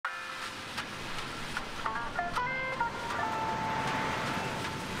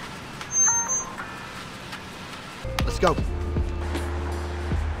go.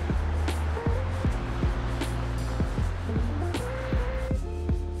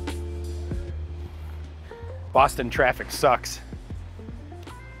 Boston traffic sucks.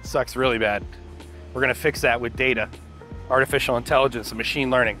 Sucks really bad. We're gonna fix that with data, artificial intelligence, and machine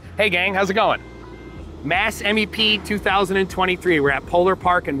learning. Hey gang, how's it going? MassMEP 2023. We're at Polar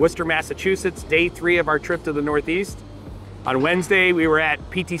Park in Worcester, Massachusetts, day 3 of our trip to the Northeast. On Wednesday, we were at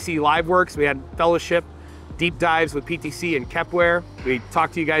PTC LiveWorks. We had fellowship, deep dives with PTC and Kepware. We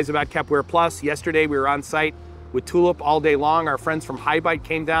talked to you guys about Kepware Plus. Yesterday, we were on site with Tulip all day long. Our friends from HiBite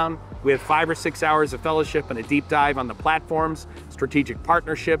came down. We had 5 or 6 hours of fellowship and a deep dive on the platforms, strategic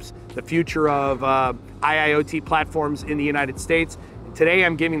partnerships, the future of IIoT platforms in the United States. And today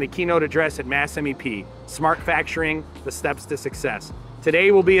I'm giving the keynote address at MassMEP, Smart Factoring, the Steps to Success.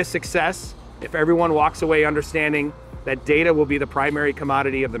 Today will be a success if everyone walks away understanding that data will be the primary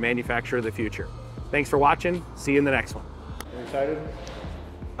commodity of the manufacturer of the future. Thanks for watching. See you in the next one. Are you excited?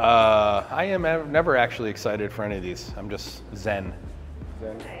 I am never actually excited for any of these. I'm just zen.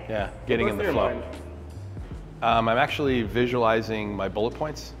 Yeah, getting in the flow. I'm actually visualizing my bullet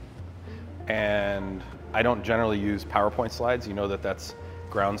points, and I don't generally use PowerPoint slides. You know that that's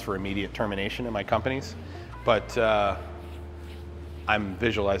grounds for immediate termination in my companies, but I'm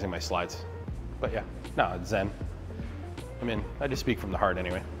visualizing my slides. But yeah, no, it's zen. I mean, I just speak from the heart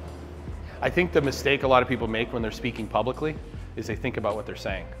anyway. I think the mistake a lot of people make when they're speaking publicly is they think about what they're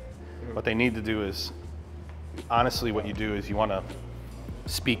saying. What they need to do is, honestly, what you do is you want to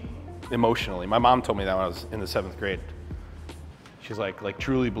speak emotionally. My mom told me that when I was in the 7th grade. She's like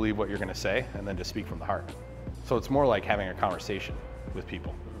truly believe what you're going to say and then just speak from the heart. So it's more like having a conversation with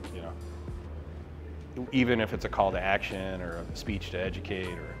people, you know. Even if it's a call to action or a speech to educate,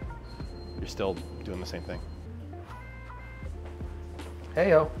 or you're still doing the same thing.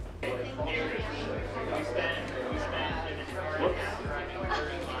 Hey-yo.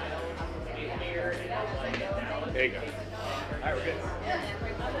 There you go. All right, we're good.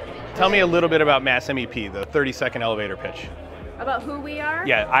 Tell me a little bit about MassMEP, the 30-second elevator pitch. About who we are?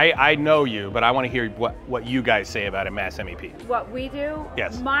 Yeah, I know you, but I want to hear what you guys say about it, MassMEP. What we do?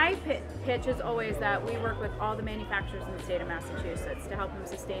 Yes. My pitch is always that we work with all the manufacturers in the state of Massachusetts to help them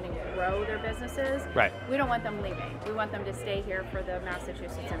sustain and grow their businesses. Right. We don't want them leaving. We want them to stay here for the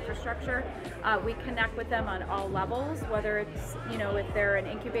Massachusetts infrastructure. We connect with them on all levels, whether it's, you know, if they're an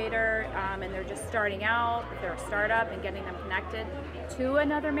incubator and they're just starting out, if they're a startup and getting them connected to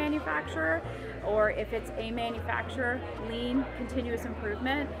another manufacturer, or if it's a manufacturer, lean, continuous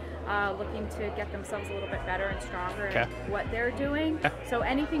improvement, looking to get themselves a little bit better and stronger in what they're doing. So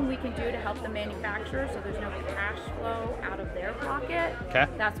anything we can do to help the manufacturer so there's no cash flow out of their pocket,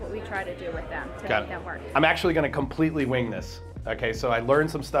 that's what we try to do with them to make them work. I'm actually going to completely wing this. Okay, so I learned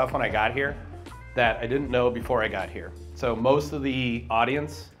some stuff when I got here that I didn't know before I got here. So most of the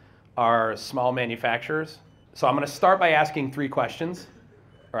audience are small manufacturers. So I'm going to start by asking 3 questions,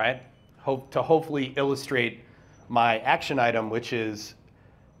 all right, to hopefully illustrate my action item, which is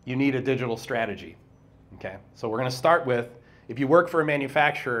you need a digital strategy. Okay, so we're going to start with, if you work for a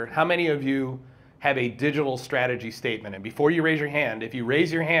manufacturer, how many of you have a digital strategy statement? And before you raise your hand, if you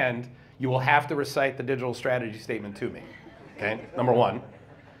raise your hand, you will have to recite the digital strategy statement to me. Okay, number 1.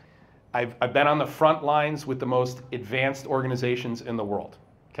 I've been on the front lines with the most advanced organizations in the world.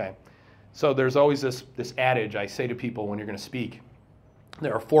 Okay, so there's always this adage I say to people when you're going to speak.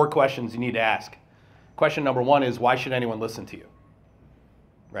 There are 4 questions you need to ask. Question number 1 is, why should anyone listen to you?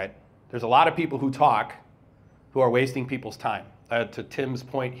 Right? There's a lot of people who talk who are wasting people's time. To Tim's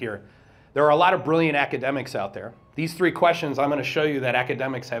point here, there are a lot of brilliant academics out there. These 3 questions, I'm going to show you that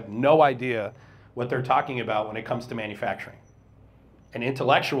academics have no idea what they're talking about when it comes to manufacturing. And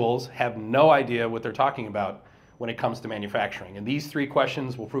intellectuals have no idea what they're talking about when it comes to manufacturing. And these 3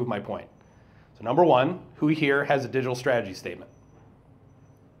 questions will prove my point. So number 1, who here has a digital strategy statement?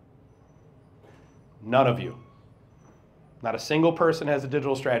 None of you. Not a single person has a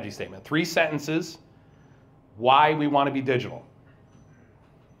digital strategy statement. 3 sentences, why we want to be digital.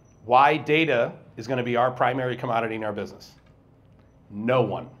 Why data is going to be our primary commodity in our business. No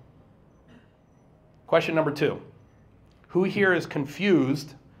one. Question number 2, who here is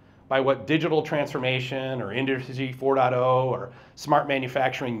confused by what digital transformation or Industry 4.0 or smart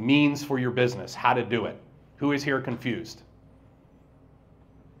manufacturing means for your business, how to do it? Who is here confused?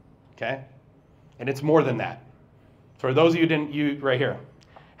 Okay? And it's more than that. For those of you right here,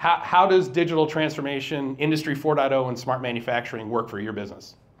 how does digital transformation, Industry 4.0, and smart manufacturing work for your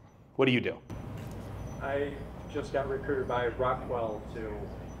business? What do you do? I just got recruited by Rockwell to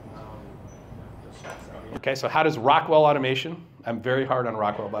Okay, so how does Rockwell Automation, I'm very hard on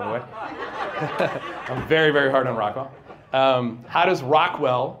Rockwell, by the way. I'm very, very hard on Rockwell. How does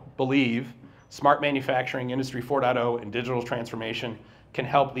Rockwell believe smart manufacturing, Industry 4.0, and digital transformation can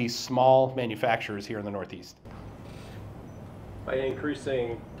help these small manufacturers here in the Northeast? By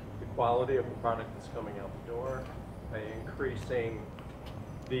increasing the quality of the product that's coming out the door, by increasing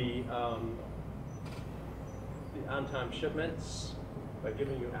the on-time shipments, by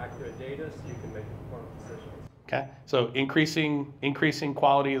giving you accurate data so you can make informed decisions. Okay, so increasing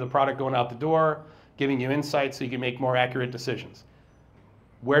quality of the product going out the door, giving you insights so you can make more accurate decisions.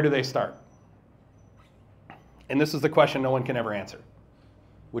 Where do they start? And this is the question no one can ever answer,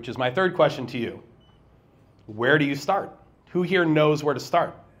 which is my third question to you. Where do you start? Who here knows where to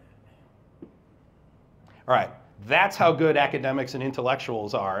start? All right, that's how good academics and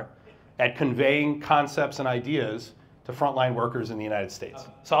intellectuals are at conveying concepts and ideas to frontline workers in the United States.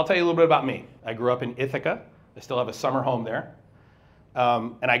 So I'll tell you a little bit about me. I grew up in Ithaca. I still have a summer home there.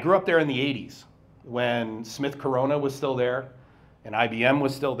 And I grew up there in the 80s when Smith Corona was still there and IBM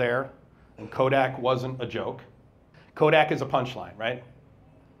was still there and Kodak wasn't a joke. Kodak is a punchline, right?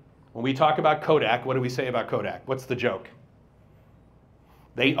 When we talk about Kodak, what do we say about Kodak? What's the joke?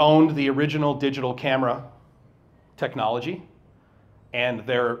 They owned the original digital camera technology, and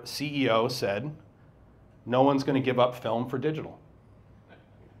their CEO said, no one's going to give up film for digital.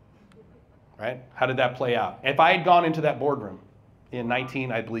 Right? How did that play out? If I had gone into that boardroom in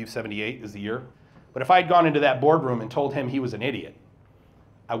I believe 78 is the year, but if I had gone into that boardroom and told him he was an idiot,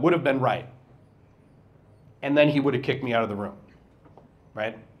 I would have been right. And then he would have kicked me out of the room,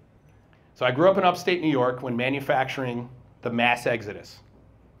 right? So I grew up in upstate New York when manufacturing the mass exodus.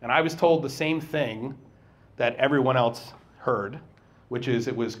 And I was told the same thing that everyone else heard, which is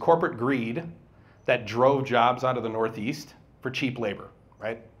it was corporate greed that drove jobs out of the Northeast for cheap labor,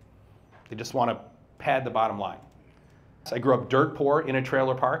 right? They just want to pad the bottom line. I grew up dirt poor in a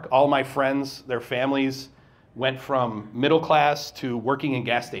trailer park. All my friends, their families went from middle class to working in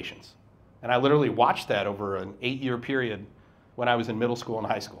gas stations. And I literally watched that over an 8-year period when I was in middle school and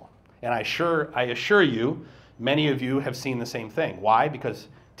high school. And I assure you, many of you have seen the same thing. Why? Because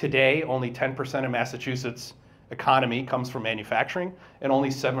today, only 10% of Massachusetts' economy comes from manufacturing, and only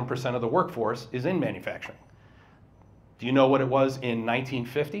 7% of the workforce is in manufacturing. Do you know what it was in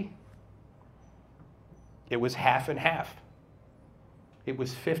 1950? It was half and half. It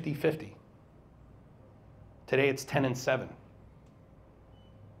was 50-50. Today it's 10 and 7.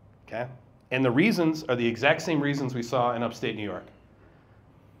 Okay? And the reasons are the exact same reasons we saw in upstate New York.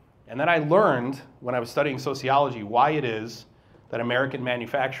 And then I learned when I was studying sociology why it is that American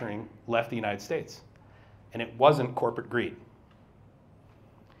manufacturing left the United States. And it wasn't corporate greed.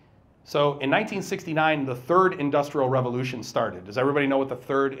 So in 1969, the third industrial revolution started. Does everybody know what the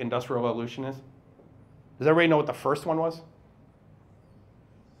third industrial revolution is? Does everybody know what the first one was?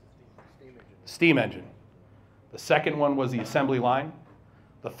 Steam engine. The second one was the assembly line.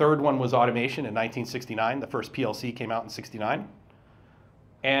 The third one was automation in 1969. The first PLC came out in 69.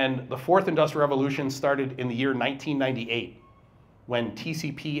 And the fourth industrial revolution started in the year 1998 when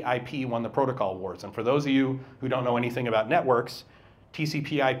TCP/IP won the protocol wars. And for those of you who don't know anything about networks,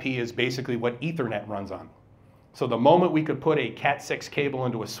 TCP/IP is basically what Ethernet runs on. So the moment we could put a Cat6 cable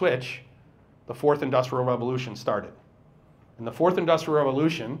into a switch, the fourth industrial revolution started. And the fourth industrial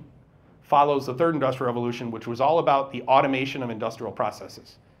revolution follows the third industrial revolution, which was all about the automation of industrial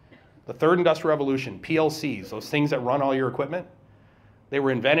processes. The third industrial revolution, PLCs, those things that run all your equipment, they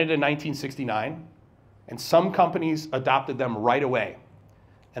were invented in 1969, and some companies adopted them right away.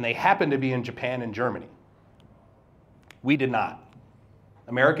 And they happened to be in Japan and Germany. We did not.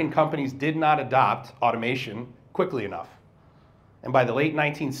 American companies did not adopt automation quickly enough. And by the late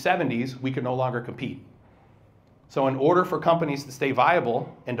 1970s, we could no longer compete. So in order for companies to stay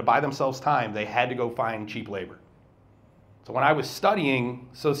viable and to buy themselves time, they had to go find cheap labor. So when I was studying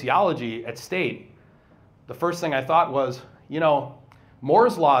sociology at State, the first thing I thought was, you know,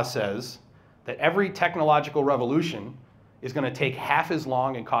 Moore's law says that every technological revolution is going to take half as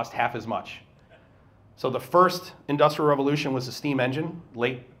long and cost half as much. So the first industrial revolution was the steam engine,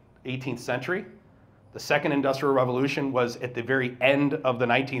 late 18th century. The second industrial revolution was at the very end of the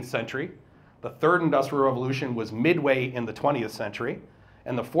 19th century. The third industrial revolution was midway in the 20th century.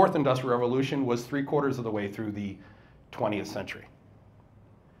 And the fourth industrial revolution was 3/4 of the way through the 20th century.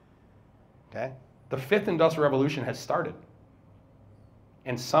 Okay? The fifth industrial revolution has started.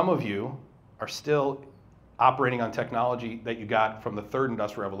 And some of you are still operating on technology that you got from the third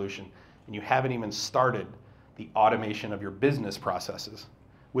industrial revolution, and you haven't even started the automation of your business processes,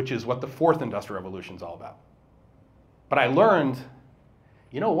 which is what the fourth industrial revolution is all about. But I learned,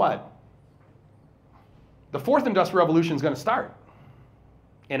 you know what? The fourth industrial revolution is going to start.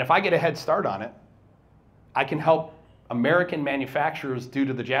 And if I get a head start on it, I can help American manufacturers do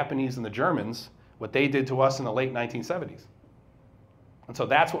to the Japanese and the Germans what they did to us in the late 1970s. And so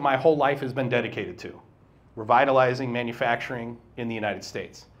that's what my whole life has been dedicated to, revitalizing manufacturing in the United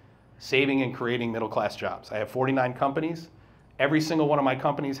States, saving and creating middle-class jobs. I have 49 companies. Every single one of my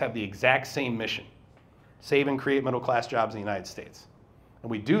companies have the exact same mission, save and create middle-class jobs in the United States.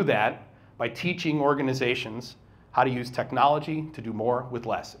 And we do that by teaching organizations how to use technology to do more with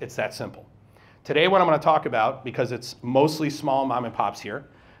less. It's that simple. Today, what I'm going to talk about, because it's mostly small mom and pops here,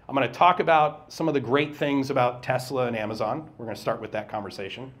 I'm going to talk about some of the great things about Tesla and Amazon. We're going to start with that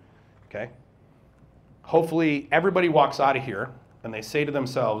conversation, okay? Hopefully, everybody walks out of here and they say to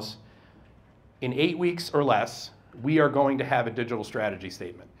themselves, in 8 weeks or less, we are going to have a digital strategy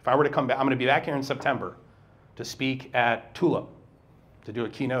statement. If I were to come back, I'm going to be back here in September to speak at Tulip, to do a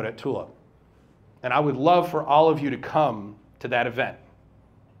keynote at Tulip. And I would love for all of you to come to that event.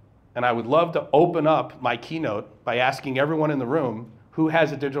 And I would love to open up my keynote by asking everyone in the room who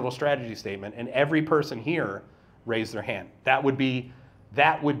has a digital strategy statement, and every person here raise their hand. That would be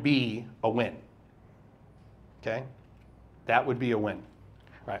a win. Okay? That would be a win.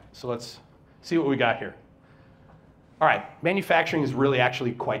 All right, so let's see what we got here. All right, manufacturing is really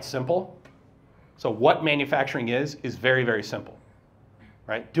actually quite simple. So what manufacturing is very, very simple.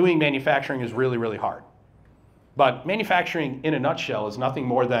 Right? Doing manufacturing is really, really hard. But manufacturing, in a nutshell, is nothing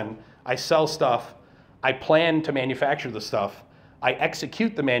more than I sell stuff, I plan to manufacture the stuff, I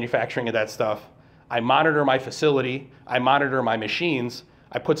execute the manufacturing of that stuff, I monitor my facility, I monitor my machines,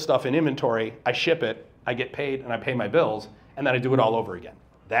 I put stuff in inventory, I ship it, I get paid, and I pay my bills, and then I do it all over again.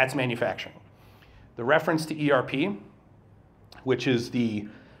 That's manufacturing. The reference to ERP, which is the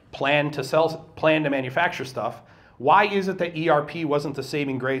plan to manufacture stuff, why is it that ERP wasn't the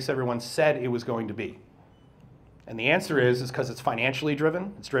saving grace everyone said it was going to be? And the answer is because it's financially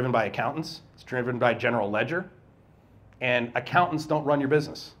driven, it's driven by accountants, it's driven by general ledger, and accountants don't run your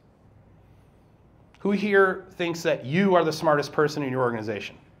business. Who here thinks that you are the smartest person in your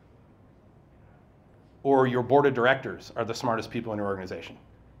organization? Or your board of directors are the smartest people in your organization?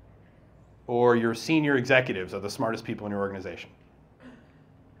 Or your senior executives are the smartest people in your organization?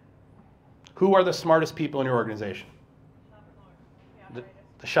 Who are the smartest people in your organization?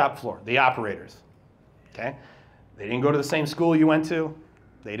 The shop floor, the operators. Okay? They didn't go to the same school you went to.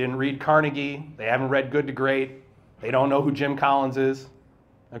 They didn't read Carnegie. They haven't read Good to Great. They don't know who Jim Collins is.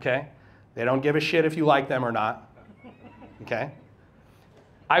 Okay? They don't give a shit if you like them or not. Okay?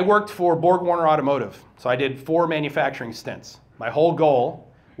 I worked for Borg Warner Automotive, so I did 4 manufacturing stints. My whole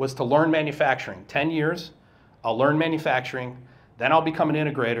goal was to learn manufacturing. 10 years, I'll learn manufacturing, then I'll become an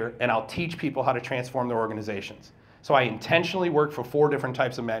integrator, and I'll teach people how to transform their organizations. So I intentionally worked for 4 different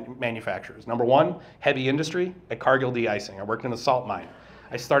types of manufacturers. Number 1, heavy industry at Cargill De-icing. I worked in a salt mine.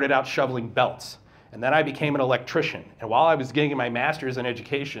 I started out shoveling belts, and then I became an electrician. And while I was getting my master's in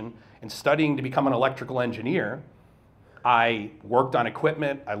education and studying to become an electrical engineer, I worked on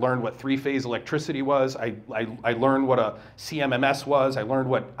equipment. I learned what 3-phase electricity was. I learned what a CMMS was. I learned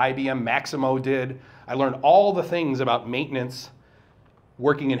what IBM Maximo did. I learned all the things about maintenance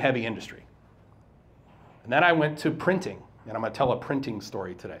working in heavy industry. And then I went to printing, and I'm going to tell a printing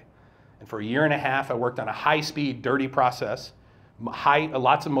story today. And for a year and a half, I worked on a high-speed, dirty process,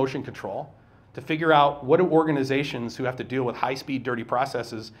 lots of motion control, to figure out what do organizations who have to deal with high-speed, dirty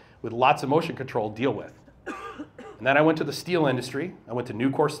processes with lots of motion control deal with. And then I went to the steel industry. I went to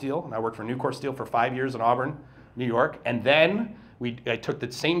Nucor Steel, and I worked for Nucor Steel for 5 years in Auburn, New York. And then I took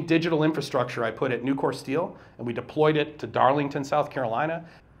the same digital infrastructure I put at Nucor Steel, and we deployed it to Darlington, South Carolina.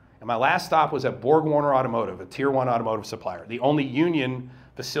 And my last stop was at Borg Warner Automotive, a Tier 1 automotive supplier, the only union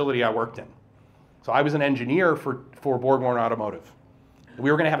facility I worked in. So I was an engineer for Borg Warner Automotive.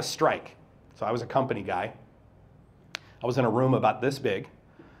 We were going to have a strike. So I was a company guy. I was in a room about this big.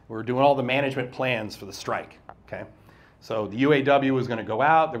 We were doing all the management plans for the strike. Okay? So the UAW was going to go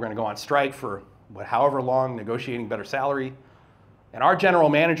out. They were going to go on strike for however long, negotiating better salary. And our general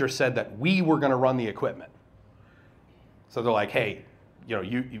manager said that we were going to run the equipment. So they're like, hey,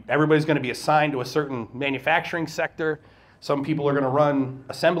 everybody's going to be assigned to a certain manufacturing sector. Some people are going to run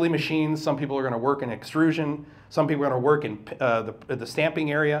assembly machines. Some people are going to work in extrusion. Some people are going to work in the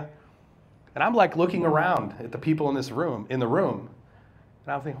stamping area. And I'm like looking around at the people in the room, and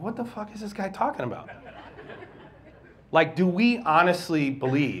I'm thinking, what the fuck is this guy talking about? Like, do we honestly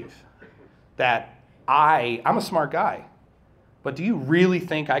believe that I'm a smart guy, but do you really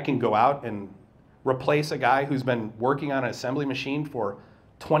think I can go out and replace a guy who's been working on an assembly machine for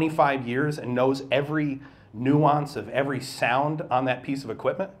 25 years and knows every nuance of every sound on that piece of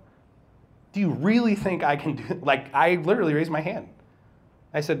equipment? Do you really think I can do it? Like, I literally raised my hand.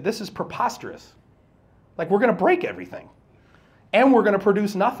 I said, this is preposterous. Like, we're going to break everything, and we're going to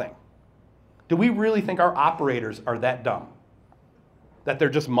produce nothing. Do we really think our operators are that dumb? That they're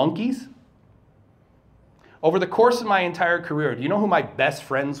just monkeys? Over the course of my entire career, do you know who my best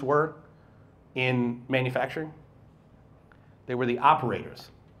friends were in manufacturing? They were the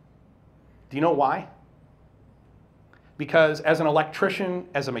operators. Do you know why? Because as an electrician,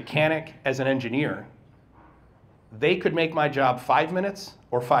 as a mechanic, as an engineer, they could make my job 5 minutes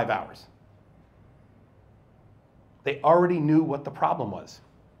or 5 hours. They already knew what the problem was.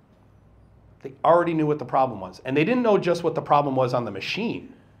 They already knew what the problem was. And they didn't know just what the problem was on the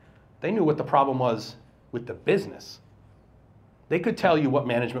machine. They knew what the problem was with the business. They could tell you what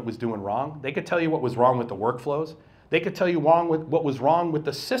management was doing wrong. They could tell you what was wrong with the workflows. They could tell you what was wrong with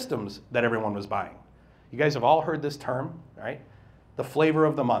the systems that everyone was buying. You guys have all heard this term, right? The flavor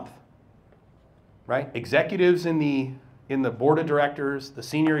of the month, right? Executives in the board of directors, the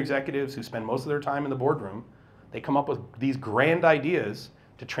senior executives who spend most of their time in the boardroom, they come up with these grand ideas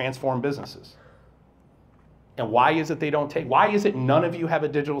to transform businesses. And why is it why is it none of you have a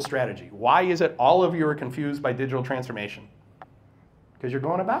digital strategy? Why is it all of you are confused by digital transformation? Because you're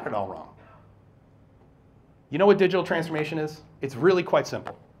going about it all wrong. You know what digital transformation is? It's really quite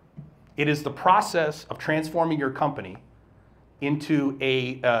simple. It is the process of transforming your company into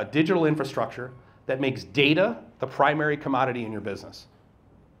a digital infrastructure that makes data the primary commodity in your business.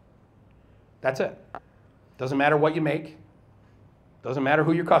 That's it. Doesn't matter what you make. Doesn't matter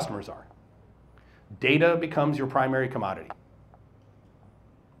who your customers are. Data becomes your primary commodity.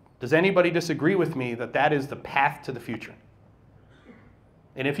 Does anybody disagree with me that that is the path to the future?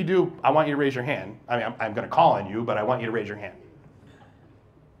 And if you do, I want you to raise your hand. I mean, I'm going to call on you, but I want you to raise your hand.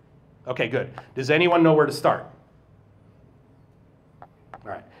 Okay, good. Does anyone know where to start? All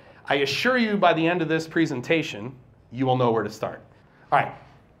right. I assure you by the end of this presentation, you will know where to start. All right,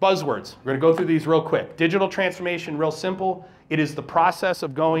 buzzwords. We're going to go through these real quick. Digital transformation, real simple. It is the process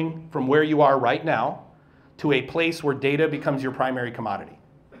of going from where you are right now to a place where data becomes your primary commodity.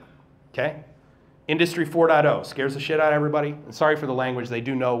 Okay? Industry 4.0 scares the shit out of everybody. And sorry for the language. They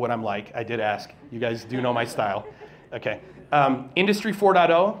do know what I'm like. I did ask. You guys do know my style. Okay. Industry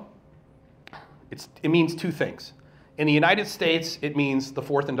 4.0, it means two things. In the United States, it means the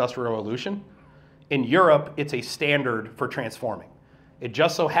fourth industrial revolution. In Europe, it's a standard for transforming. It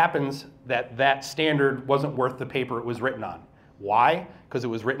just so happens that that standard wasn't worth the paper it was written on. Why? Because it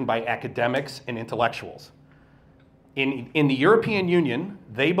was written by academics and intellectuals. In the European Union,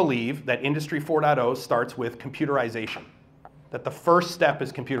 they believe that Industry 4.0 starts with computerization, that the first step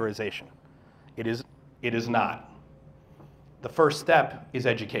is computerization. It is not. The first step is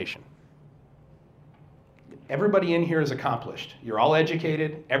education. Everybody in here is accomplished. You're all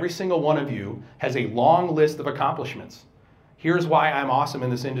educated. Every single one of you has a long list of accomplishments. Here's why I'm awesome in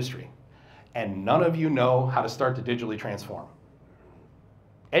this industry. And none of you know how to start to digitally transform.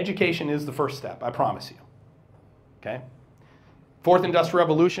 Education is the first step, I promise you. Okay? Fourth industrial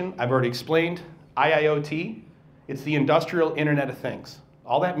revolution, I've already explained. IIoT, it's the industrial Internet of Things.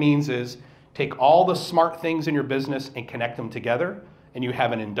 All that means is take all the smart things in your business and connect them together, and you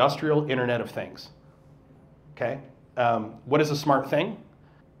have an industrial Internet of Things. Okay? What is a smart thing?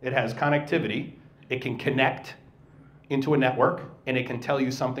 It has connectivity. It can connect into a network, and it can tell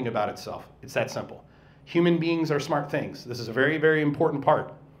you something about itself. It's that simple. Human beings are smart things. This is a very, very important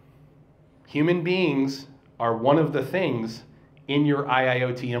part. Human beings are one of the things in your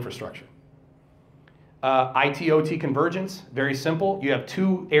IIoT infrastructure. IT-OT convergence, very simple. You have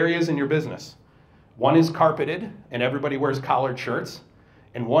two areas in your business. One is carpeted, and everybody wears collared shirts,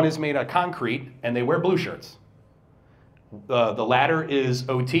 and one is made of concrete, and they wear blue shirts. The latter is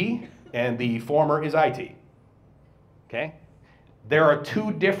OT, and the former is IT. Okay? There are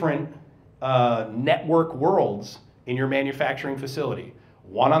two different network worlds in your manufacturing facility.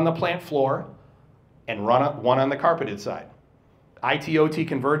 One on the plant floor, and one on the carpeted side. IT-OT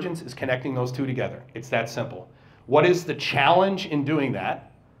convergence is connecting those two together. It's that simple. What is the challenge in doing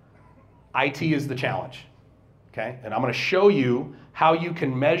that? IT is the challenge. Okay? And I'm going to show you how you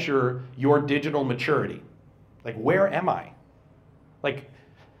can measure your digital maturity. Like, where am I? Like,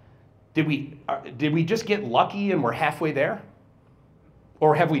 did we just get lucky and we're halfway there?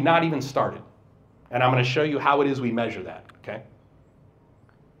 Or have we not even started? And I'm going to show you how it is we measure that. Okay?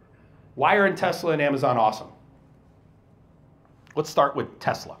 Why are Tesla and Amazon awesome? Let's start with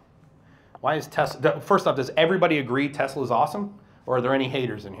Tesla. Why is Tesla? First off, does everybody agree Tesla is awesome? Or are there any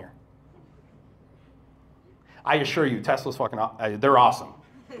haters in here? I assure you, Tesla's they're awesome.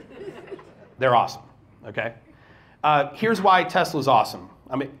 They're awesome, okay? Here's why Tesla's awesome.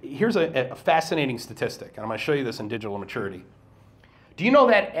 I mean, here's a fascinating statistic, and I'm going to show you this in digital maturity. Do you know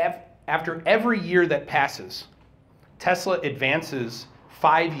that after every year that passes, Tesla advances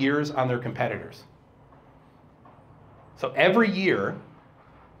 5 years on their competitors? So every year,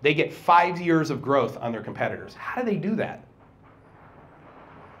 they get 5 years of growth on their competitors. How do they do that?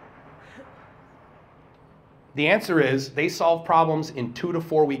 The answer is they solve problems in 2 to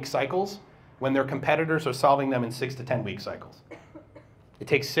 4 week cycles when their competitors are solving them in 6 to 10 week cycles. It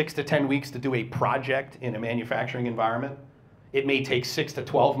takes 6 to 10 weeks to do a project in a manufacturing environment. It may take 6 to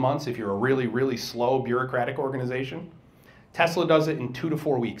 12 months if you're a really, really slow bureaucratic organization. Tesla does it in 2 to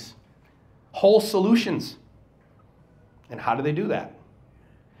 4 weeks. Whole solutions. And how do they do that?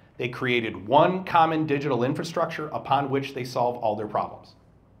 They created one common digital infrastructure upon which they solve all their problems.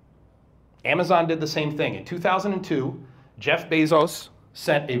 Amazon did the same thing. In 2002, Jeff Bezos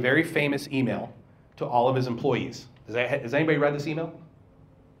sent a very famous email to all of his employees. Has anybody read this email?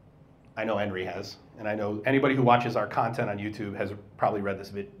 I know Henry has, and I know anybody who watches our content on YouTube has probably read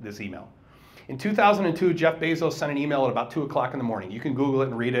this email. In 2002, Jeff Bezos sent an email at about 2 o'clock in the morning. You can Google it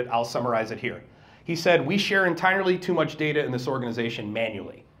and read it. I'll summarize it here. He said, "We share entirely too much data in this organization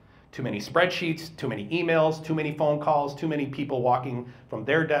manually. Too many spreadsheets, too many emails, too many phone calls, too many people walking from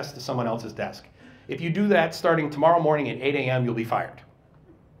their desk to someone else's desk. If you do that starting tomorrow morning at 8 a.m., you'll be fired.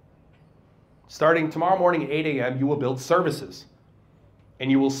 Starting tomorrow morning at 8 a.m., you will build services, and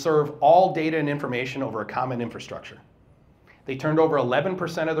you will serve all data and information over a common infrastructure." They turned over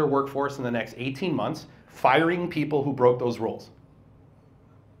 11% of their workforce in the next 18 months, firing people who broke those rules.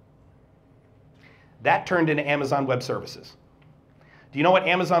 That turned into Amazon Web Services. Do you know what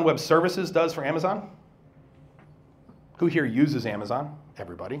Amazon Web Services does for Amazon? Who here uses Amazon?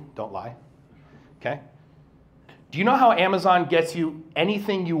 Everybody, don't lie. Okay. Do you know how Amazon gets you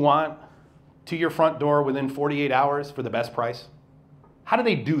anything you want to your front door within 48 hours for the best price? How do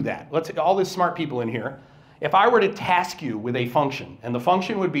they do that? All these smart people in here. If I were to task you with a function, and the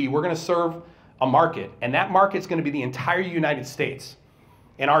function would be, we're going to serve a market, and that market's going to be the entire United States.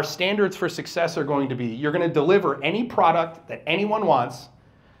 And our standards for success are going to be, you're going to deliver any product that anyone wants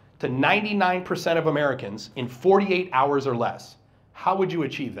to 99% of Americans in 48 hours or less. How would you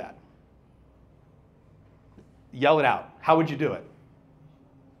achieve that? Yell it out. How would you do it?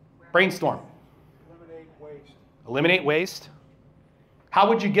 Brainstorm. Eliminate waste. Eliminate waste. How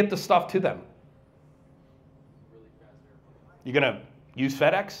would you get the stuff to them? You're going to use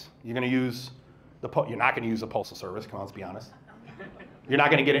FedEx? You're going to use you're not going to use the Postal Service. Come on, let's be honest. You're not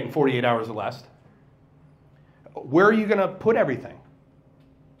going to get it in 48 hours or less. Where are you going to put everything?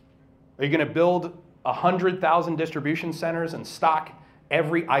 Are you going to build 100,000 distribution centers and stock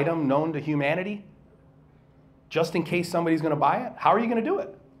every item known to humanity just in case somebody's going to buy it? How are you going to do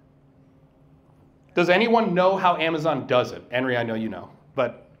it? Does anyone know how Amazon does it? Henry, I know you know.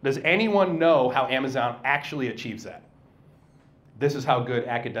 But does anyone know how Amazon actually achieves that? This is how good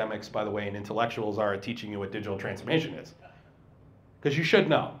academics, by the way, and intellectuals are at teaching you what digital transformation is. Because you should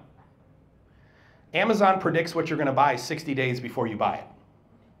know. Amazon predicts what you're going to buy 60 days before you buy it.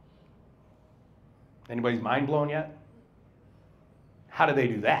 Anybody's mind blown yet? How do they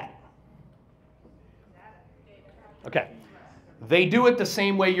do that? Okay. They do it the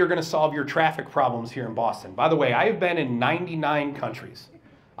same way you're going to solve your traffic problems here in Boston. By the way, I have been in 99 countries.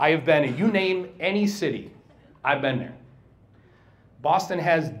 I have been, you name any city, I've been there. Boston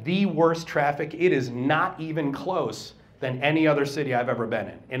has the worst traffic. It is not even close than any other city I've ever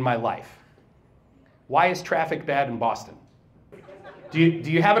been in my life. Why is traffic bad in Boston? Do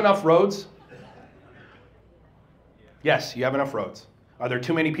you have enough roads? Yes, you have enough roads. Are there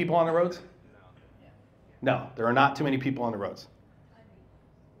too many people on the roads? No, there are not too many people on the roads.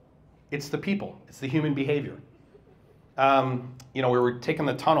 It's the people. It's the human behavior. We were taking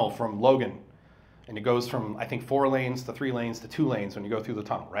the tunnel from Logan, and it goes from, I think, 4 lanes to 3 lanes to 2 lanes when you go through the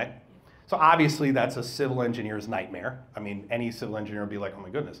tunnel, right? So obviously that's a civil engineer's nightmare. I mean, any civil engineer would be like, oh my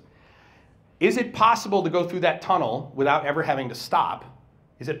goodness. Is it possible to go through that tunnel without ever having to stop?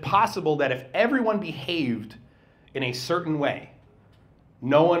 Is it possible that if everyone behaved in a certain way,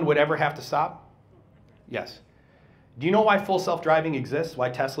 no one would ever have to stop? Yes. Do you know why full self-driving exists? Why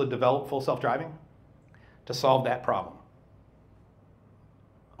Tesla developed full self-driving? To solve that problem.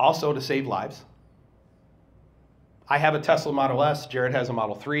 Also to save lives. I have a Tesla Model S. Jared has a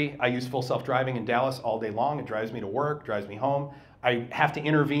Model 3. I use full self-driving in Dallas all day long. It drives me to work, drives me home. I have to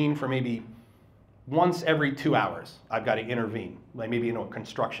intervene for maybe once every 2 hours. I've got to intervene, like maybe in a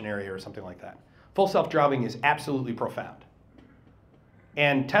construction area or something like that. Full self-driving is absolutely profound.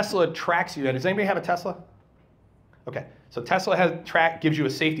 And Tesla tracks you. Does anybody have a Tesla? Okay, so Tesla gives you a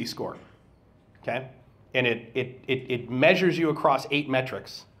safety score, okay? And it measures you across 8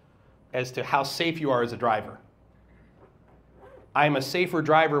 metrics as to how safe you are as a driver. I'm a safer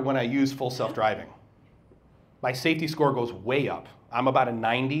driver when I use full self-driving. My safety score goes way up. I'm about a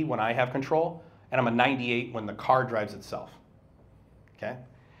 90 when I have control, and I'm a 98 when the car drives itself. Okay?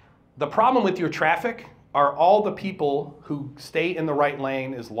 The problem with your traffic are all the people who stay in the right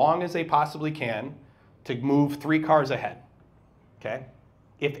lane as long as they possibly can to move 3 cars ahead. Okay?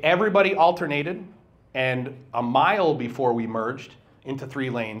 If everybody alternated and a mile before we merged into 3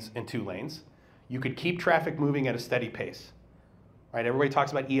 lanes and 2 lanes, you could keep traffic moving at a steady pace. Right? Everybody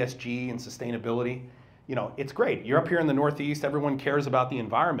talks about ESG and sustainability. You know, it's great. You're up here in the Northeast, everyone cares about the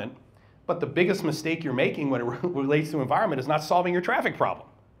environment, but the biggest mistake you're making when it relates to environment is not solving your traffic problem.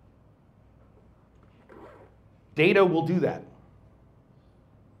 Data will do that.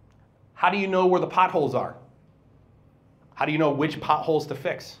 How do you know where the potholes are? How do you know which potholes to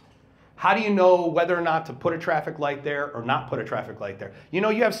fix? How do you know whether or not to put a traffic light there or not put a traffic light there? You know,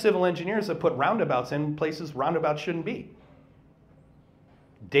 you have civil engineers that put roundabouts in places roundabouts shouldn't be.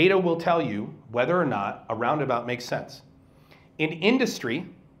 Data will tell you whether or not a roundabout makes sense. In industry,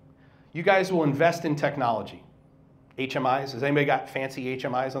 you guys will invest in technology. HMIs, has anybody got fancy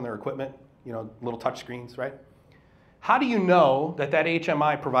HMIs on their equipment? You know, little touch screens, right? How do you know that that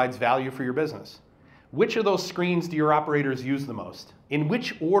HMI provides value for your business? Which of those screens do your operators use the most? In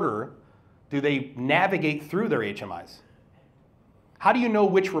which order do they navigate through their HMIs? How do you know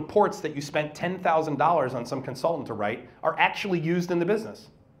which reports that you spent $10,000 on some consultant to write are actually used in the business?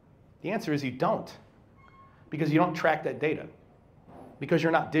 The answer is you don't, because you don't track that data, because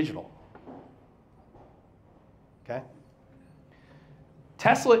you're not digital. Okay?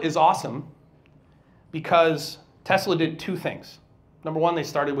 Tesla is awesome because Tesla did 2 things. Number 1, they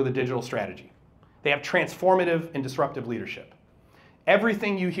started with a digital strategy. They have transformative and disruptive leadership.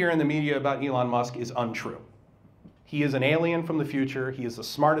 Everything you hear in the media about Elon Musk is untrue. He is an alien from the future. He is the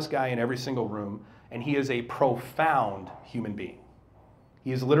smartest guy in every single room, and he is a profound human being.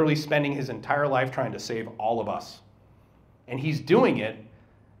 He is literally spending his entire life trying to save all of us. And he's doing it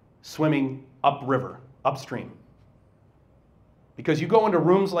swimming upriver, upstream. Because you go into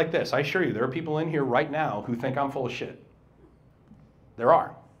rooms like this, I assure you, there are people in here right now who think I'm full of shit. There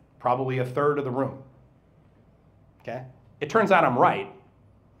are. Probably a third of the room. Okay? It turns out I'm right.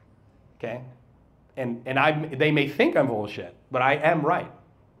 Okay? And they may think I'm full of shit, but I am right.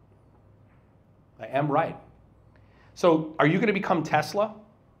 I am right. So are you going to become Tesla?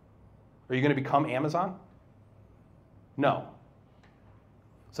 Are you going to become Amazon? No.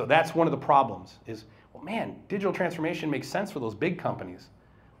 So that's one of the problems is, well, man, digital transformation makes sense for those big companies,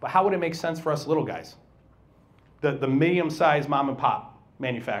 but how would it make sense for us little guys? The medium-sized mom and pop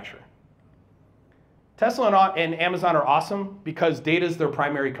manufacturer. Tesla and Amazon are awesome because data is their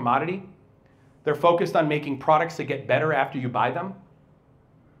primary commodity. They're focused on making products that get better after you buy them.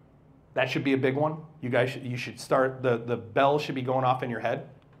 That should be a big one. You should start, the bell should be going off in your head.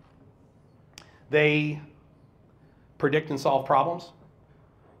 They predict and solve problems.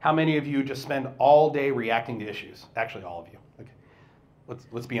 How many of you just spend all day reacting to issues? Actually, all of you. Okay.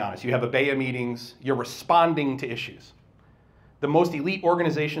 Let's be honest. You have a bay of meetings. You're responding to issues. The most elite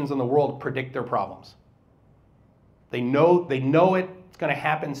organizations in the world predict their problems. They know it's going to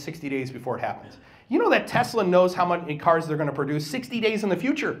happen 60 days before it happens. You know that Tesla knows how many cars they're going to produce 60 days in the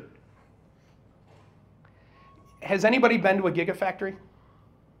future. Has anybody been to a gigafactory?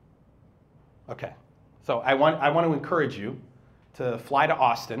 Okay. So I want to encourage you to fly to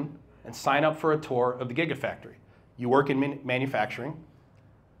Austin and sign up for a tour of the gigafactory. You work in manufacturing,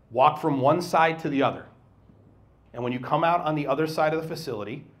 walk from one side to the other. And when you come out on the other side of the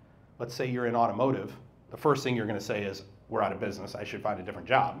facility, let's say you're in automotive, the first thing you're going to say is, we're out of business, I should find a different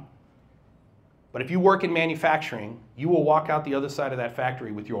job. But if you work in manufacturing, you will walk out the other side of that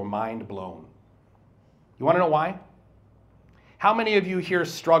factory with your mind blown. You want to know why? How many of you here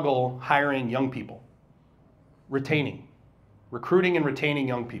struggle hiring young people? Recruiting and retaining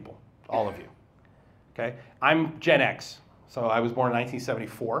young people, all of you. Okay? I'm Gen X, so I was born in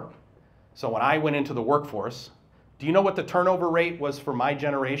 1974. So when I went into the workforce, do you know what the turnover rate was for my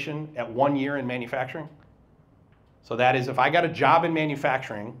generation at 1 year in manufacturing? So that is, if I got a job in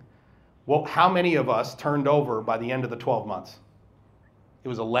manufacturing, well, how many of us turned over by the end of the 12 months? It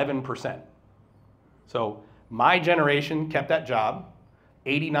was 11%. So my generation kept that job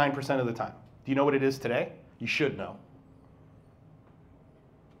 89% of the time. Do you know what it is today? You should know.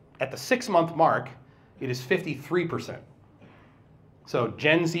 At the 6-month mark, it is 53%. So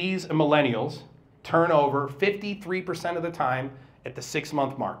Gen Zs and millennials turn over 53% of the time at the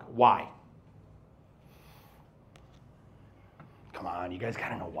 6-month mark. Why? Come on, you guys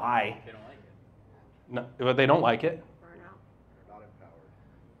gotta know why. They don't like it. No, they don't like it. They're not empowered.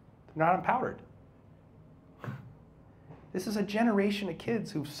 They're not empowered. This is a generation of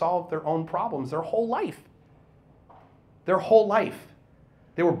kids who've solved their own problems their whole life. Their whole life.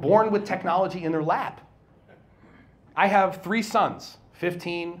 They were born with technology in their lap. I have 3 sons,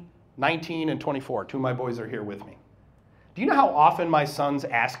 15, 19, and 24. 2 of my boys are here with me. Do you know how often my sons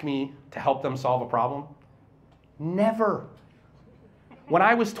ask me to help them solve a problem? Never. When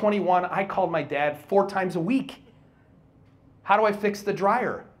I was 21, I called my dad 4 times a week. How do I fix the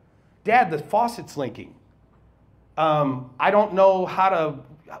dryer? Dad, the faucet's leaking. I don't know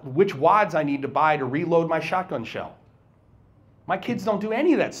which wads I need to buy to reload my shotgun shell. My kids don't do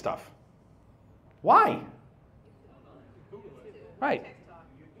any of that stuff. Why? Right.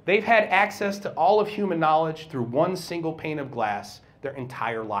 They've had access to all of human knowledge through one single pane of glass their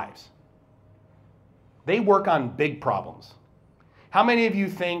entire lives. They work on big problems. How many of you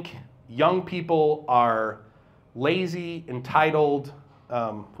think young people are lazy, entitled,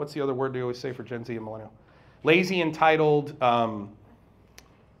 what's the other word they always say for Gen Z and millennial? Lazy, entitled,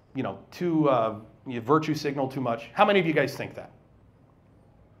 virtue signal too much. How many of you guys think that?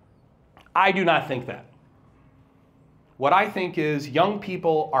 I do not think that. What I think is young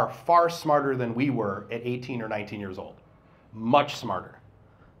people are far smarter than we were at 18 or 19 years old. Much smarter.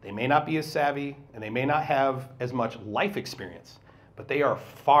 They may not be as savvy and they may not have as much life experience, but they are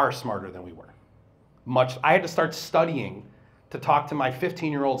far smarter than we were. I had to start studying to talk to my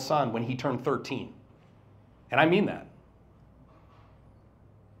 15-year-old son when he turned 13. And I mean that.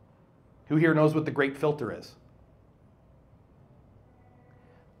 Who here knows what the great filter is?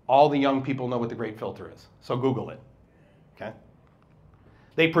 All the young people know what the great filter is, so Google it. Okay?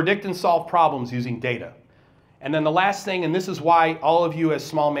 They predict and solve problems using data. And then the last thing, and this is why all of you as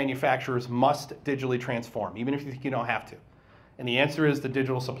small manufacturers must digitally transform, even if you think you don't have to. And the answer is the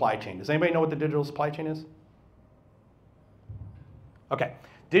digital supply chain. Does anybody know what the digital supply chain is? Okay.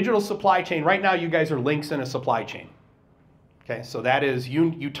 Digital supply chain, right now you guys are links in a supply chain. Okay, so that is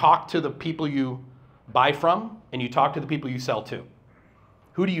you talk to the people you buy from and you talk to the people you sell to.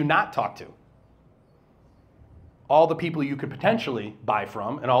 Who do you not talk to? All the people you could potentially buy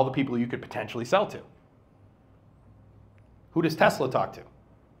from and all the people you could potentially sell to. Who does Tesla talk to?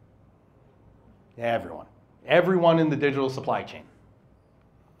 Everyone. Everyone in the digital supply chain.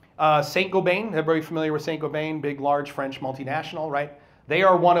 Saint-Gobain, everybody familiar with Saint-Gobain, big, large French multinational, right? They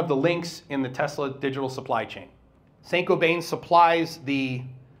are one of the links in the Tesla digital supply chain. Saint-Gobain supplies the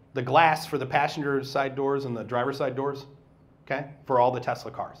glass for the passenger side doors and the driver's side doors, okay, for all the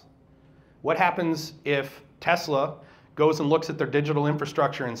Tesla cars. What happens if Tesla goes and looks at their digital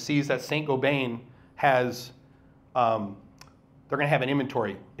infrastructure and sees that Saint-Gobain has, they're going to have an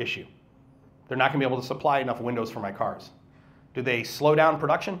inventory issue. They're not going to be able to supply enough windows for my cars. Do they slow down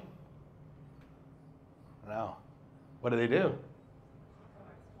production? No. What do?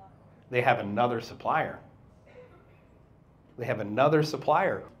 They have another supplier. They have another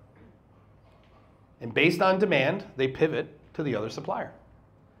supplier. And based on demand, they pivot to the other supplier.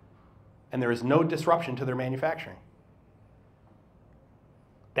 And there is no disruption to their manufacturing.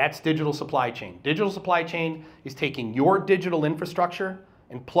 That's digital supply chain. Digital supply chain is taking your digital infrastructure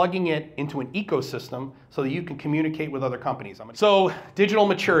and plugging it into an ecosystem so that you can communicate with other companies. So digital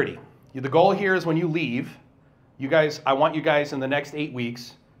maturity. The goal here is when you leave, I want you guys in the next 8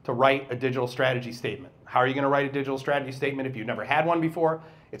 weeks to write a digital strategy statement. How are you going to write a digital strategy statement if you've never had one before?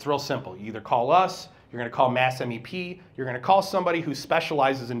 It's real simple. You either call us, you're going to call MassMEP, you're going to call somebody who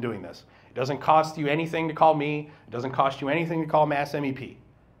specializes in doing this. It doesn't cost you anything to call me. It doesn't cost you anything to call MassMEP.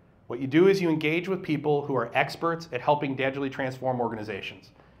 What you do is you engage with people who are experts at helping digitally transform organizations,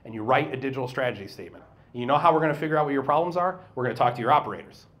 and you write a digital strategy statement. And you know how we're going to figure out what your problems are? We're going to talk to your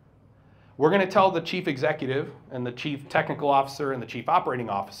operators. We're going to tell the chief executive and the chief technical officer and the chief operating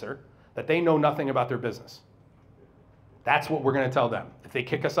officer that they know nothing about their business. That's what we're going to tell them. If they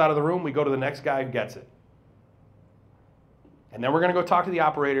kick us out of the room, we go to the next guy who gets it. And then we're going to go talk to the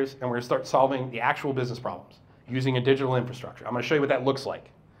operators, and we're going to start solving the actual business problems using a digital infrastructure. I'm going to show you what that looks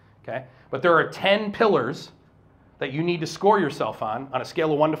like. Okay? But there are 10 pillars that you need to score yourself on a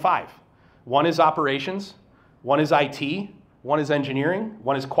scale of 1 to 5. 1 is operations, 1 is IT, 1 is engineering,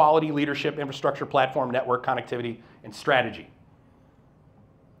 1 is quality, leadership, infrastructure, platform, network, connectivity, and strategy.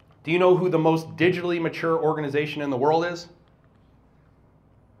 Do you know who the most digitally mature organization in the world is?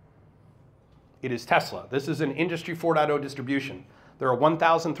 It is Tesla. This is an Industry 4.0 distribution. There are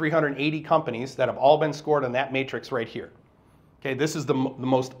 1,380 companies that have all been scored on that matrix right here. Okay, this is the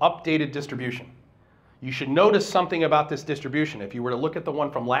most updated distribution. You should notice something about this distribution. If you were to look at the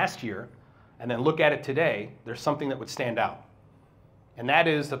one from last year and then look at it today, there's something that would stand out. And that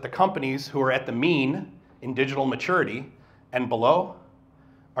is that the companies who are at the mean in digital maturity and below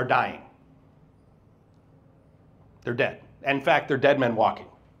are dying. They're dead. In fact, they're dead men walking.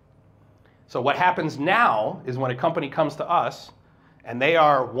 So what happens now is when a company comes to us and they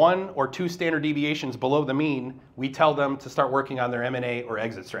are 1 or 2 standard deviations below the mean, we tell them to start working on their M&A or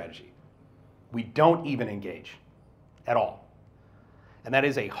exit strategy. We don't even engage at all. And that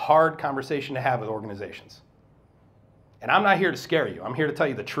is a hard conversation to have with organizations. And I'm not here to scare you. I'm here to tell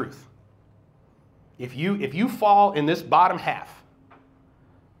you the truth. If you fall in this bottom half,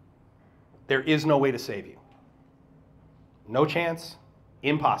 there is no way to save you. No chance,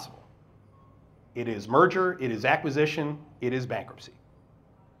 impossible. It is merger, it is acquisition, it is bankruptcy.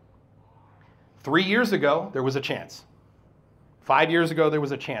 3 years ago, there was a chance. 5 years ago, there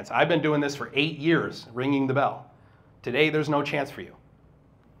was a chance. I've been doing this for 8 years, ringing the bell. Today, there's no chance for you.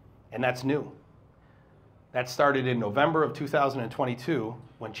 And that's new. That started in November of 2022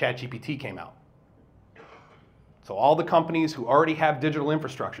 when ChatGPT came out. So all the companies who already have digital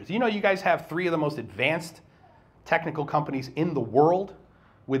infrastructures, you know you guys have 3 of the most advanced technical companies in the world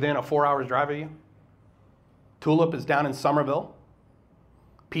within a 4 hours drive of you. Tulip is down in Somerville.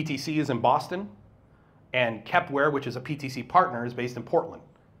 PTC is in Boston. And Kepware, which is a PTC partner, is based in Portland.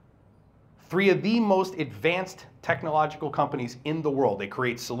 3 of the most advanced technological companies in the world. They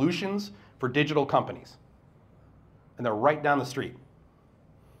create solutions for digital companies. And they're right down the street.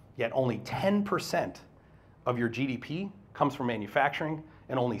 Yet only 10% of your GDP comes from manufacturing,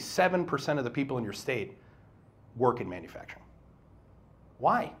 and only 7% of the people in your state work in manufacturing.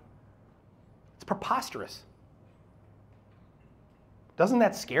 Why? It's preposterous. Doesn't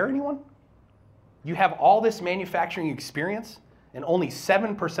that scare anyone? You have all this manufacturing experience, and only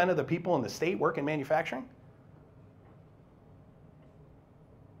 7% of the people in the state work in manufacturing?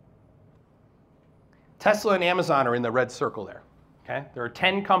 Tesla and Amazon are in the red circle there. Okay? There are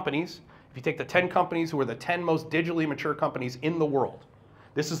 10 companies. If you take the 10 companies who are the 10 most digitally mature companies in the world,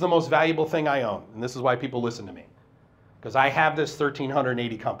 this is the most valuable thing I own, and this is why people listen to me. Because I have this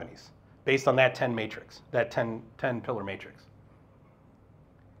 1,380 companies based on that 10 matrix, that 10 pillar matrix.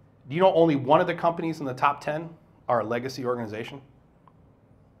 Do you know only one of the companies in the top 10 are a legacy organization?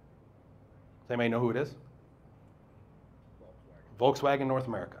 Does anybody know who it is? Volkswagen North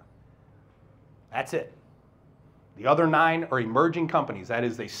America. That's it. The other 9 are emerging companies. That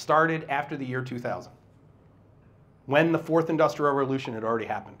is, they started after the year 2000, when the 4th Industrial Revolution had already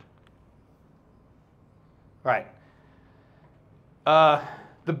happened. All right.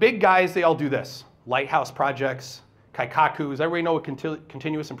 The big guys, they all do this. Lighthouse projects, Kaikaku. Does everybody know what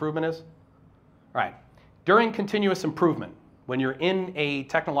continuous improvement is? All right. During continuous improvement, when you're in a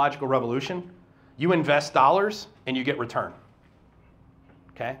technological revolution, you invest dollars and you get return.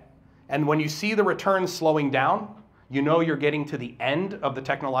 Okay? And when you see the returns slowing down, you know you're getting to the end of the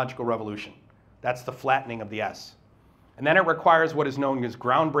technological revolution. That's the flattening of the S. And then it requires what is known as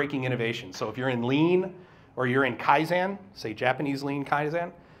groundbreaking innovation. So if you're in Lean or you're in Kaizen, say Japanese Lean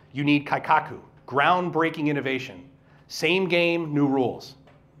Kaizen, you need Kaikaku, groundbreaking innovation. Same game, new rules.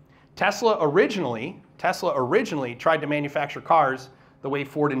 Tesla originally tried to manufacture cars the way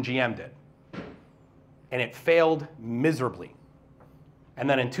Ford and GM did. And it failed miserably. And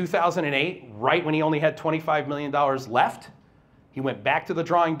then in 2008, right when he only had $25 million left, he went back to the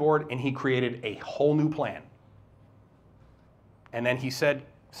drawing board and he created a whole new plan. And then he said,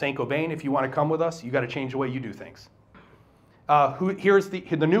 Saint-Gobain, if you want to come with us, you got to change the way you do things. Here's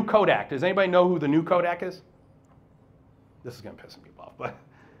the new Kodak. Does anybody know who the new Kodak is? This is going to piss some people off, but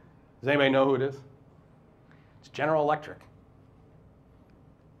does anybody know who it is? It's General Electric.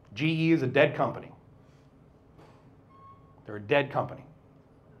 GE is a dead company. They're a dead company.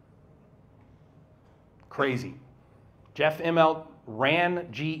 Crazy. Jeff Immelt ran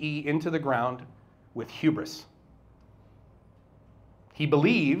GE into the ground with hubris. He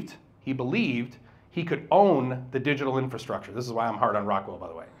believed he could own the digital infrastructure. This is why I'm hard on Rockwell, by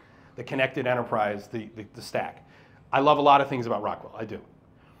the way. The connected enterprise, the stack. I love a lot of things about Rockwell, I do.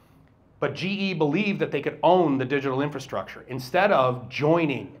 But GE believed that they could own the digital infrastructure instead of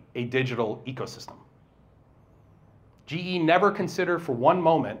joining a digital ecosystem. GE never considered for one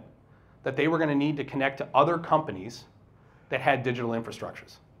moment that they were going to need to connect to other companies that had digital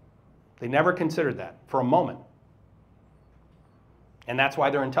infrastructures. They never considered that for a moment. And that's why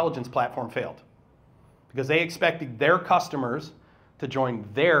their intelligence platform failed. Because they expected their customers to join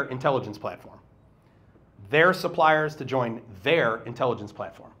their intelligence platform. Their suppliers to join their intelligence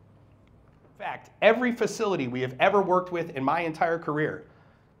platform. In fact, every facility we have ever worked with in my entire career,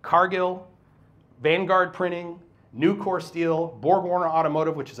 Cargill, Vanguard Printing, Nucor Steel, BorgWarner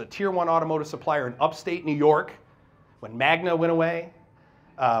Automotive, which is a tier 1 automotive supplier in upstate New York, when Magna went away,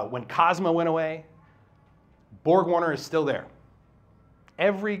 when Cosma went away, BorgWarner is still there.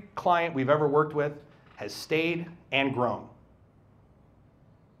 Every client we've ever worked with has stayed and grown.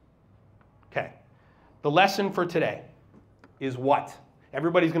 Okay, the lesson for today is what?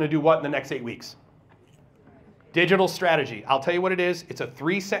 Everybody's gonna do what in the next 8 weeks? Digital strategy. I'll tell you what it is. It's a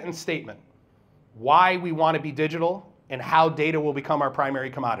 3-sentence statement. Why we want to be digital and how data will become our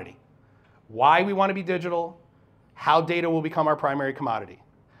primary commodity. Why we want to be digital, how data will become our primary commodity.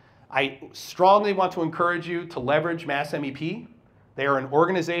 I strongly want to encourage you to leverage MassMEP. They are an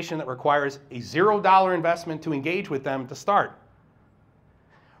organization that requires a $0 investment to engage with them to start.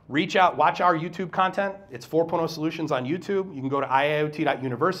 Reach out, watch our YouTube content. It's 4.0 Solutions on YouTube. You can go to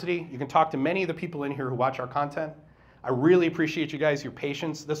IIoT.University. You can talk to many of the people in here who watch our content. I really appreciate you guys, your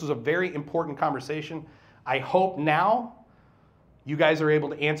patience. This was a very important conversation. I hope now you guys are able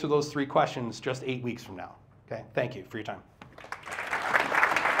to answer those 3 questions just 8 weeks from now. Okay, thank you for your time.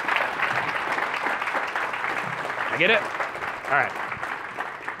 I get it? All right.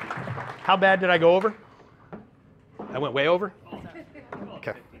 How bad did I go over? I went way over?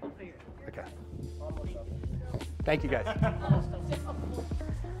 Okay. Okay. Thank you guys.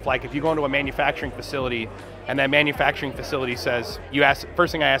 Like if you go into a manufacturing facility and that manufacturing facility says,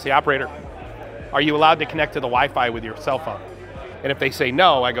 first thing I ask the operator, are you allowed to connect to the Wi-Fi with your cell phone? And if they say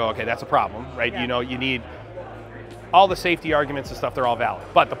no, I go, okay, that's a problem, right? Yeah. You know, you need all the safety arguments and stuff, they're all valid.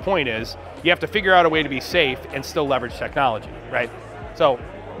 But the point is, you have to figure out a way to be safe and still leverage technology, right? So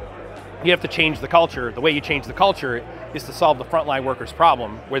you have to change the culture. The way you change the culture is to solve the frontline workers'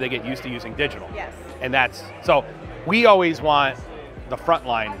 problem where they get used to using digital. Yes. And so we always want the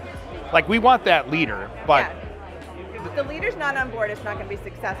frontline, like we want that leader, but yeah. If the leader's not on board, it's not going to be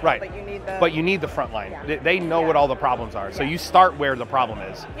successful. Right. But you need the front line. Yeah. They know what all the problems are. So you start where the problem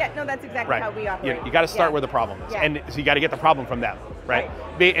is. Yeah, no, that's exactly how we operate. You got to start where the problem is. Yeah. And so you got to get the problem from them, right?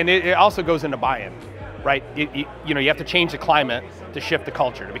 And it also goes into buy-in, right? You have to change the climate to shift the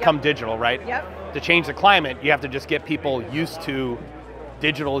culture, to become digital, right? Yep. To change the climate, you have to just get people used to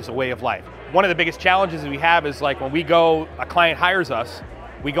digital as a way of life. One of the biggest challenges we have is like when a client hires us,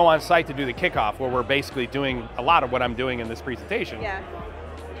 we go on site to do the kickoff where we're basically doing a lot of what I'm doing in this presentation. Yeah.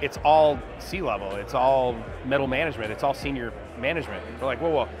 It's all C-level, it's all middle management, it's all senior management. They're like,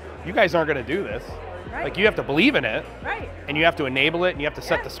 whoa, you guys aren't gonna do this. Right. Like you have to believe in it, right. And you have to enable it, and you have to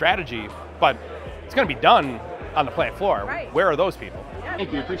set the strategy, but it's gonna be done on the plant floor. Right. Where are those people?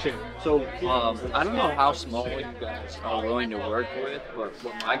 Thank you, appreciate it. So, I don't know how small you guys are willing to work with, but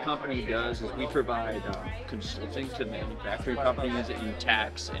what my company does is we provide consulting to manufacturing companies in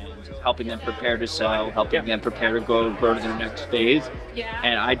tax and helping them prepare to sell, helping them prepare to go to their next phase.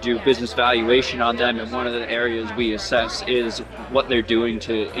 And I do business valuation on them, and one of the areas we assess is what they're doing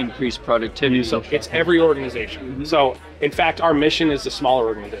to increase productivity. So it's every organization. Mm-hmm. So in fact, our mission is the smaller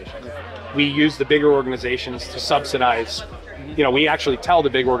organization. We use the bigger organizations to subsidize. You know, we actually tell the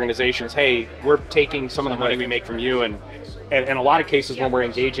big organizations, hey, we're taking some of the money we make from you, and in a lot of cases when we're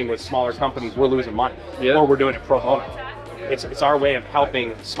engaging with smaller companies, we're losing money, or we're doing it pro bono. It's our way of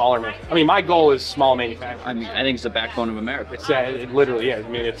helping smaller manufacturers. I mean, my goal is small manufacturing. I mean, I think it's the backbone of America. It literally is. I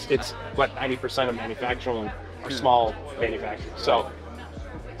mean, it's what 90% of manufacturing are small manufacturers. So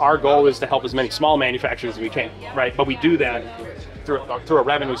our goal is to help as many small manufacturers as we can, right? But we do that through a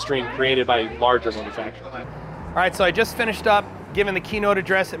revenue stream created by larger manufacturers. All right, so I just finished up giving the keynote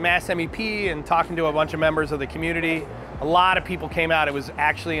address at MassMEP and talking to a bunch of members of the community. A lot of people came out. It was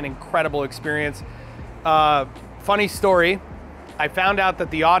actually an incredible experience. Funny story, I found out that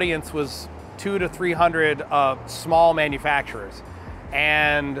the audience was 200 to 300 small manufacturers.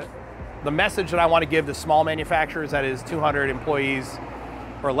 And the message that I want to give to small manufacturers, that is 200 employees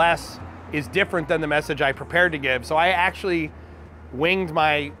or less, is different than the message I prepared to give. So I actually winged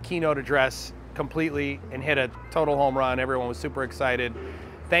my keynote address completely and hit a total home run. Everyone was super excited.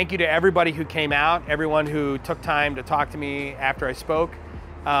 Thank you to everybody who came out, everyone who took time to talk to me after I spoke,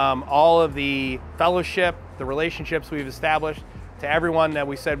 all of the fellowship, the relationships we've established, to everyone that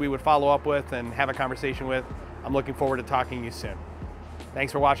we said we would follow up with and have a conversation with. I'm looking forward to talking to you soon.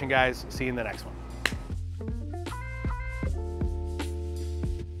 Thanks for watching, guys. See you in the next one.